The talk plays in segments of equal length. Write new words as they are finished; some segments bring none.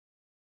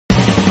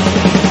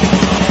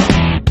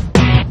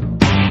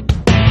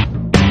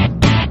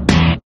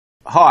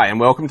Hi, and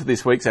welcome to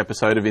this week's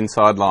episode of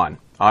Inside Line.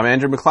 I'm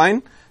Andrew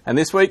McLean, and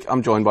this week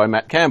I'm joined by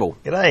Matt Campbell.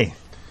 G'day.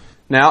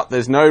 Now,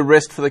 there's no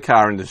rest for the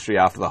car industry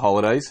after the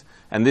holidays,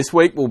 and this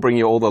week we'll bring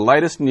you all the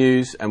latest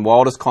news and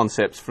wildest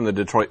concepts from the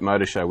Detroit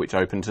Motor Show, which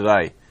opened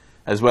today,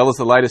 as well as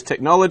the latest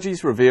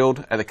technologies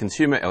revealed at the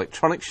Consumer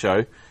Electronics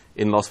Show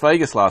in Las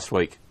Vegas last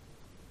week.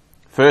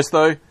 First,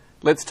 though,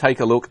 let's take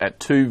a look at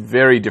two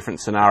very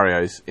different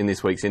scenarios in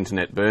this week's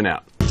internet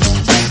burnout.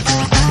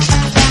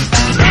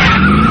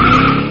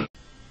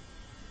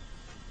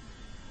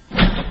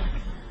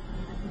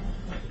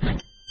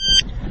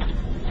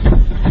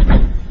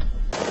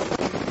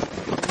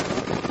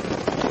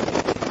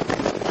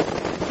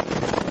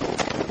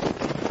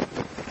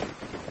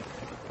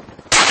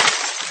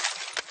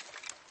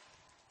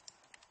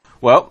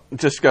 Well, it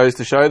just goes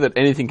to show that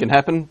anything can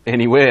happen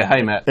anywhere.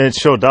 Hey, Matt. It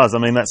sure does. I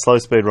mean, that slow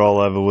speed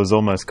rollover was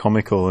almost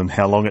comical in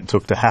how long it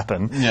took to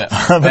happen. Yeah,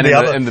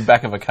 and in the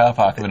back of a car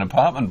park of an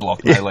apartment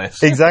block, no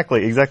less.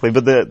 Exactly.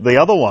 But the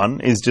other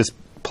one is just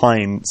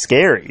plain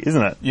scary,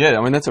 isn't it? Yeah,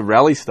 I mean, that's a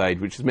rally stage,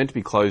 which is meant to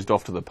be closed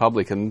off to the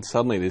public, and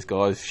suddenly this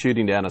guy's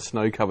shooting down a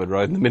snow-covered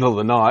road in the middle of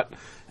the night,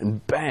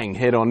 and bang,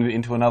 head on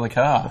into another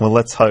car. Well,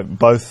 let's hope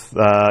both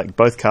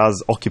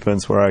cars'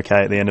 occupants were okay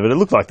at the end of it. It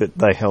looked like that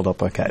they held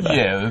up okay, though.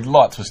 Yeah, the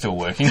lights were still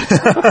working.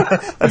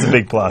 That's a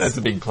big plus. That's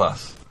a big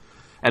plus.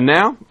 And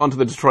now, onto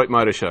the Detroit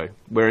Motor Show,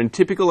 where in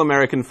typical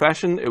American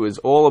fashion, it was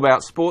all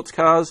about sports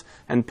cars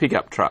and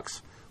pickup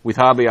trucks, with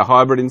hardly a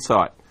hybrid in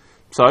sight.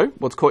 So,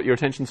 what's caught your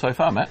attention so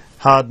far, Matt?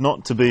 Hard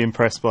not to be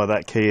impressed by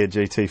that Kia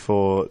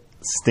GT4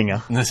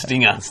 Stinger. The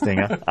Stinger.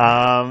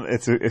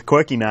 It's a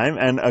quirky name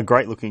and a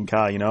great looking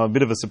car, you know, a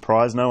bit of a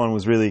surprise. No one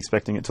was really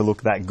expecting it to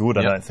look that good,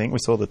 I don't think. We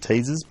saw the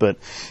teasers, but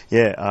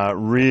yeah,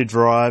 rear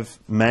drive,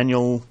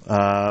 manual,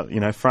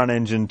 front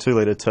engine,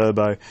 2-litre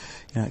turbo,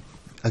 you know,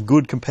 a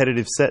good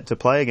competitive set to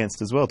play against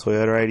as well.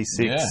 Toyota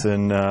 86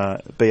 and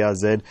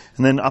BRZ, and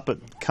then up at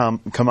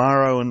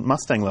Camaro and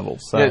Mustang levels.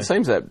 So. Yeah, it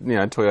seems that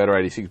Toyota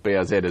 86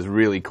 BRZ has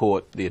really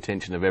caught the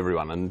attention of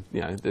everyone, and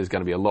there's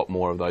going to be a lot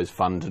more of those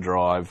fun to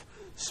drive,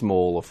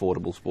 small,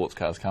 affordable sports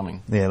cars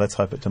coming. Yeah, let's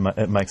hope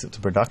it makes it to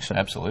production.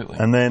 Absolutely.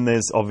 And then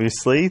there's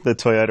obviously the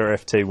Toyota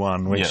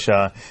FT1, which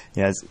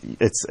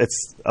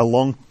it's a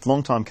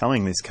long time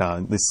coming. This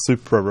car, this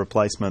Supra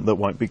replacement that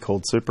won't be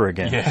called Supra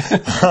again.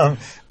 Yeah.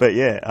 But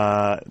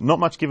yeah, not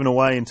much given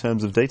away in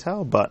terms of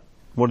detail. But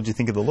what did you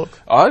think of the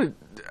look?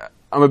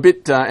 I'm a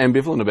bit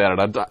ambivalent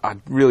about it. I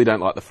really don't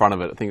like the front of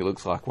it. I think it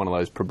looks like one of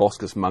those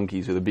proboscis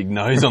monkeys with a big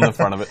nose on the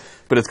front of it.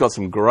 But it's got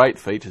some great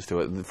features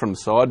to it. From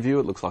side view,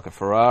 it looks like a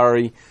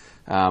Ferrari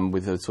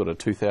with a sort of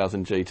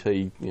 2000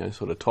 GT,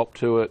 sort of top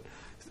to it.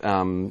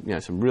 Some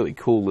really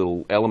cool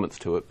little elements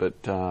to it.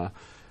 But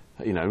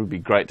it would be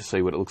great to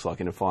see what it looks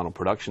like in a final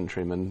production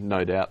trim, and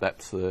no doubt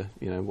that's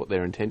what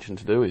their intention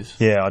to do is.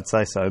 Yeah, I'd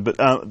say so. But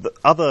the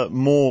other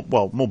more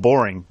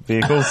boring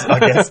vehicles, I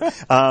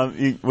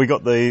guess. We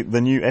got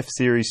the new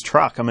F-Series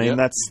truck. I mean,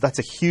 that's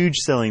a huge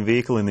selling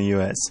vehicle in the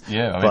US.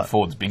 Yeah, I mean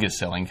Ford's biggest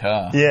selling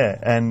car.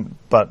 Yeah,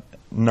 but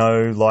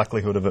no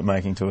likelihood of it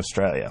making to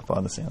Australia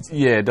by the sounds of it.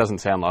 Yeah, it doesn't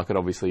sound like it.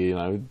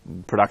 Obviously,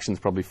 production's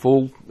probably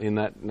full in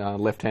that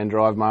left-hand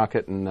drive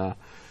market, and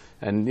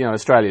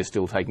Australia's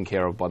still taken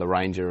care of by the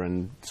Ranger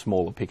and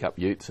smaller pickup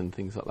utes and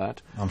things like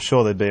that. I'm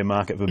sure there'd be a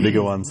market for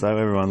bigger ones, though.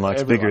 Everyone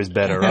likes bigger is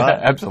better, right?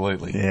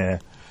 Absolutely. Yeah.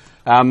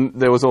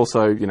 There was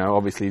also,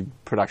 obviously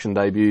production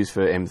debuts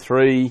for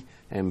M3,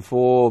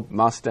 M4,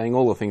 Mustang,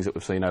 all the things that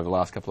we've seen over the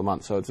last couple of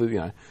months. So it's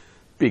a,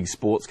 big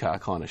sports car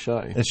kind of show.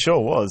 It sure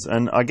was.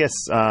 And I guess,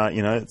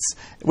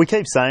 we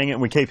keep saying it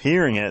and we keep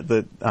hearing it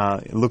that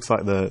it looks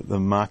like the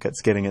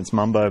market's getting its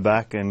mumbo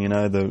back, and,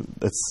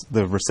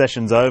 the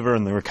recession's over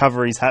and the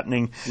recovery's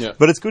happening. Yep.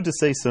 But it's good to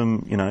see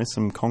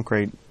some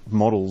concrete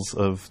models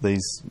of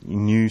these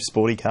new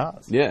sporty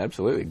cars. Yeah,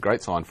 absolutely.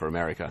 Great sign for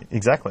America.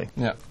 Exactly.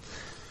 Yeah.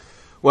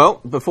 Well,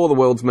 before the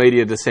world's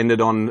media descended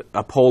on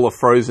a polar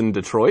frozen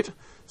Detroit,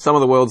 some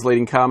of the world's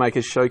leading car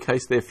makers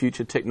showcased their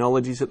future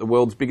technologies at the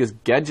world's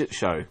biggest gadget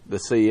show, the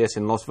CES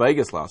in Las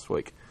Vegas last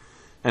week.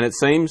 And it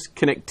seems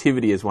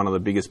connectivity is one of the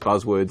biggest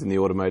buzzwords in the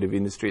automotive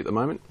industry at the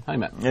moment. Hey,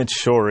 Matt. It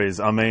sure is.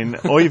 I mean,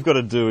 all you've got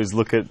to do is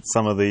look at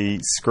some of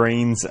the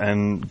screens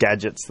and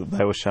gadgets that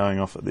they were showing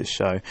off at this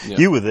show. Yep.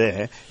 You were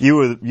there. You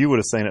would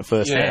have seen it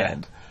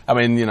firsthand. Yeah. I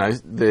mean,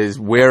 there's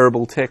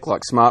wearable tech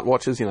like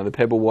smartwatches. The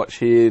Pebble Watch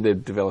here, they're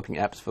developing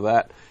apps for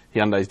that.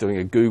 Hyundai's doing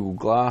a Google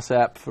Glass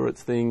app for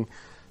its thing.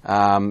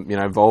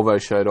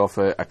 Volvo showed off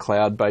a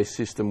cloud-based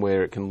system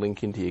where it can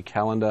link into your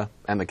calendar,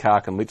 and the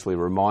car can literally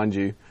remind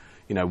you,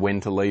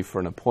 when to leave for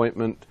an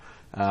appointment.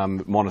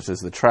 It monitors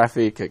the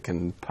traffic. It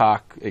can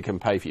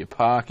pay for your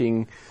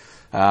parking.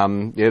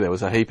 There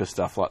was a heap of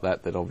stuff like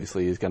that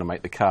obviously is going to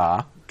make the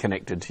car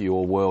connected to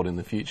your world in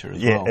the future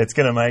as well. Yeah, it's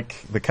going to make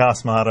the car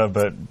smarter,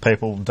 but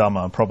people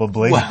dumber,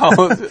 probably.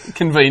 Well,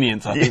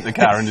 convenience, I think the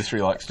car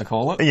industry likes to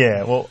call it.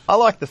 Yeah, well, I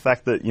like the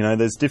fact that,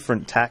 there's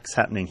different tacks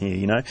happening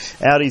here,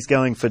 Audi's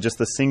going for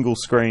just a single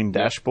screen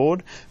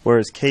dashboard,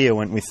 whereas Kia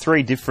went with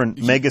 3 different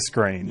mega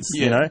screens,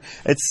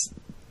 It's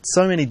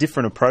so many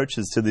different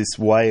approaches to this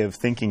way of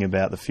thinking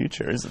about the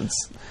future, isn't it?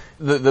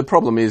 The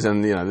problem is,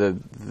 and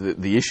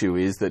the issue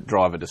is that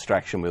driver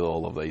distraction with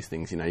all of these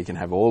things. You can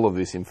have all of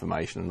this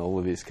information and all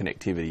of this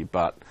connectivity,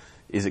 but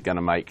is it going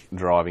to make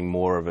driving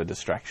more of a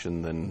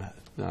distraction than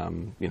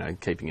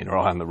keeping your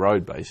eye on the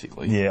road,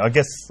 basically? Yeah, I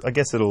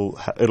guess it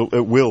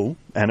will,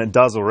 and it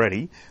does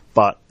already,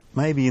 but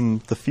maybe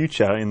in the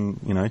future, in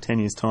 10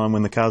 years' time,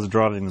 when the cars are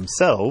driving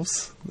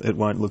themselves, it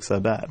won't look so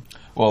bad.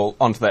 Well,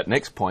 on to that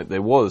next point,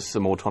 there was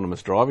some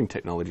autonomous driving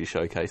technology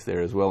showcased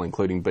there as well,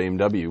 including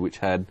BMW, which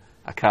had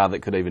a car that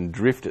could even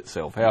drift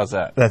itself. How's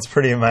that? That's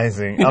pretty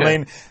amazing. Yeah. I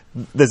mean,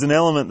 there's an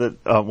element that,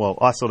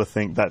 I sort of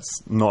think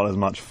that's not as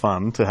much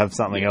fun to have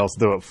something else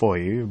do it for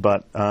you,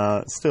 but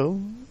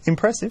still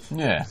impressive.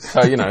 Yeah.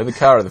 So, the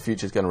car of the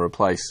future is going to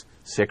replace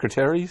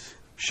secretaries,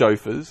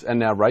 chauffeurs, and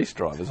now race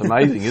drivers.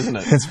 Amazing, isn't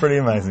it? It's pretty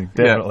amazing,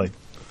 definitely. Yeah.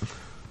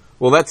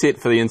 Well, that's it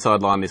for the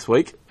Inside Line this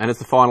week, and it's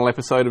the final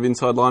episode of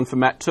Inside Line for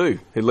Matt too,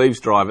 who leaves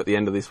Drive at the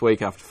end of this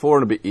week after 4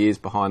 and a bit years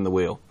behind the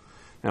wheel.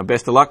 Now,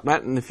 best of luck,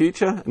 Matt, in the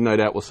future, and no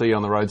doubt we'll see you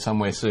on the road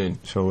somewhere soon.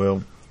 Sure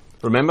will.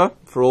 Remember,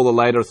 for all the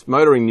latest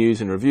motoring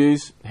news and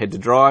reviews, head to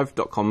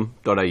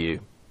drive.com.au.